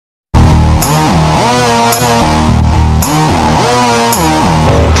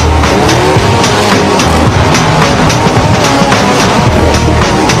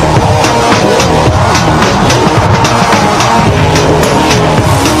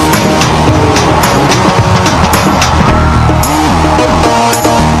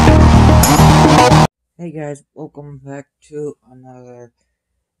guys, welcome back to another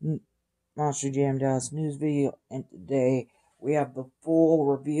Monster Jam Dallas news video, and today we have the full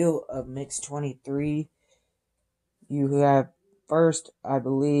review of Mix 23. You have first, I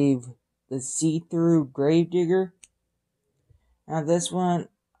believe, the See-Through Gravedigger. Now this one,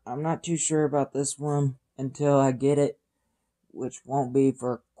 I'm not too sure about this one until I get it, which won't be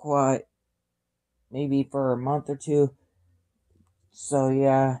for maybe for a month or two. So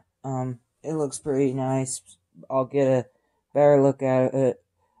yeah, it looks pretty nice. I'll get a better look at it.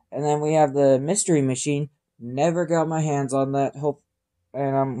 And then we have the Mystery Machine. Never got my hands on that.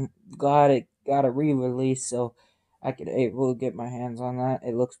 And I'm glad it got a re-release so I could able to get my hands on that.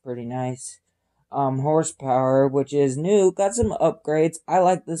 It looks pretty nice. Horsepower, which is new, got some upgrades. I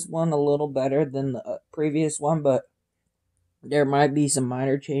like this one a little better than the previous one, but there might be some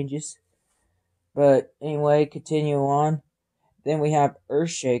minor changes. But anyway, continue on. Then we have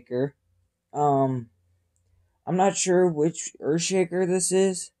Earthshaker. I'm not sure which Earthshaker this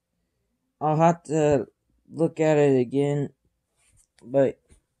is. I'll have to look at it again. But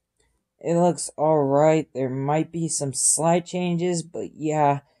it looks alright. There might be some slight changes, but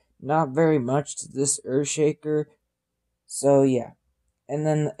yeah, not very much to this Earthshaker. So yeah. And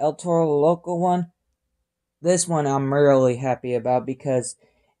then the El Toro Loco one. This one I'm really happy about because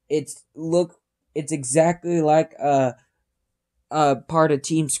it's exactly like part of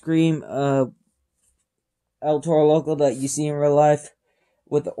Team Scream, El Toro Loco that you see in real life,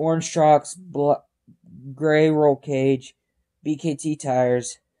 with the orange shocks, gray roll cage, BKT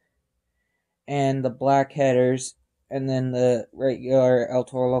tires, and the black headers, and then the regular El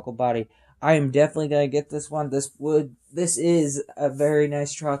Toro Loco body. I am definitely gonna get this one. This is a very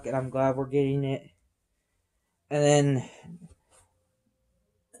nice truck, and I'm glad we're getting it. And then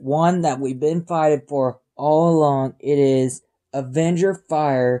one that we've been fighting for all along, it is Avenger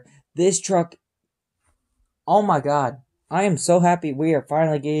Fire. This truck, oh my god, I am so happy we are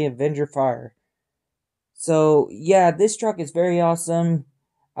finally getting Avenger Fire. So yeah, this truck is very awesome.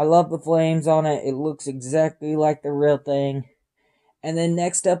 I love the flames on it. It looks exactly like the real thing. And then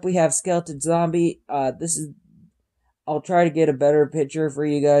next up we have Skeleton Zombie. I'll try to get a better picture for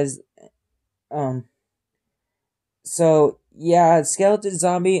you guys. So yeah, Skeleton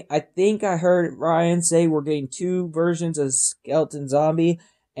Zombie. I think I heard Ryan say we're getting two versions of Skeleton Zombie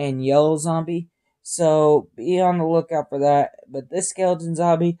and Yellow Zombie. So be on the lookout for that. But this Skeleton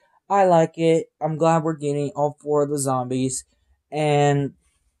Zombie, I like it. I'm glad we're getting all four of the zombies. And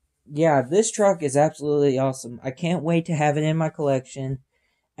yeah, this truck is absolutely awesome. I can't wait to have it in my collection.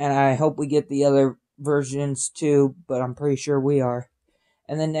 And I hope we get the other versions too, but I'm pretty sure we are.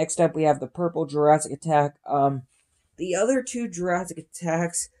 And then next up we have the Purple Jurassic Attack. The other two Jurassic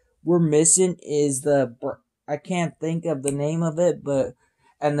Attacks we're missing is I can't think of the name of it, but,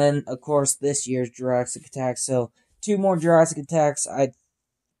 and then of course this year's Jurassic Attack. So two more Jurassic Attacks.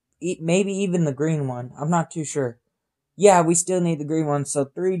 Maybe even the green one. I'm not too sure. Yeah, we still need the green one. So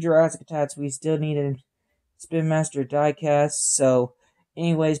 3 Jurassic Attacks. We still need a Spin Master diecast. So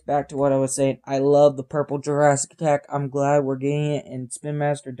anyways, back to what I was saying. I love the Purple Jurassic Attack. I'm glad we're getting it in Spin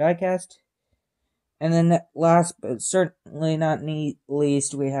Master diecast. And then last but certainly not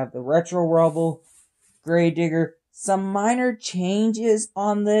least, we have the Retro Rubble Gravedigger. Some minor changes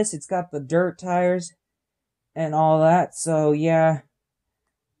on this. It's got the dirt tires and all that. So yeah.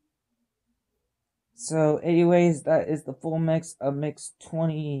 So anyways, that is the full mix of Mix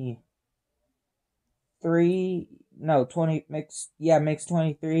 23. No, Mix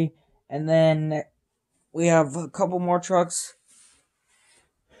 23. And then we have a couple more trucks.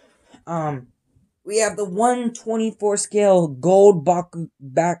 We have the 1/24 scale gold Bakugan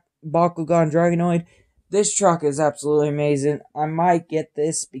Dragonoid. This truck is absolutely amazing. I might get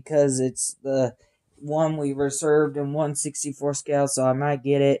this because it's the one we reserved in 1/64 scale, so I might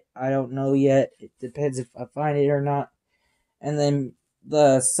get it. I don't know yet. It depends if I find it or not. And then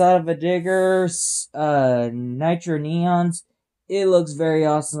the Son of a Digger Nitro Neons. It looks very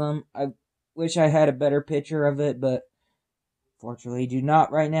awesome. I wish I had a better picture of it, but fortunately do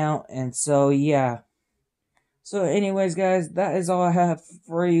not right now. And so yeah. So anyways guys, that is all I have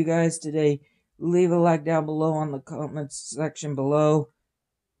for you guys today. Leave a like down below on the comments section below.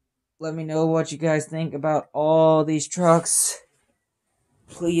 Let me know what you guys think about all these trucks.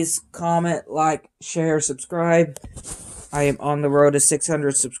 Please comment, like, share, subscribe. I am on the road to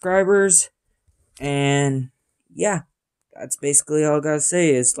 600 subscribers. And yeah, that's basically all I gotta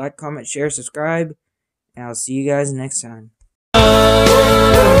say is like, comment, share, subscribe. And I'll see you guys next time.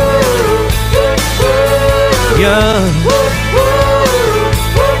 Yeah.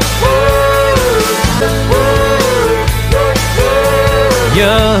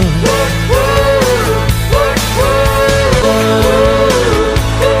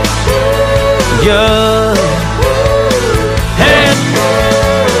 You're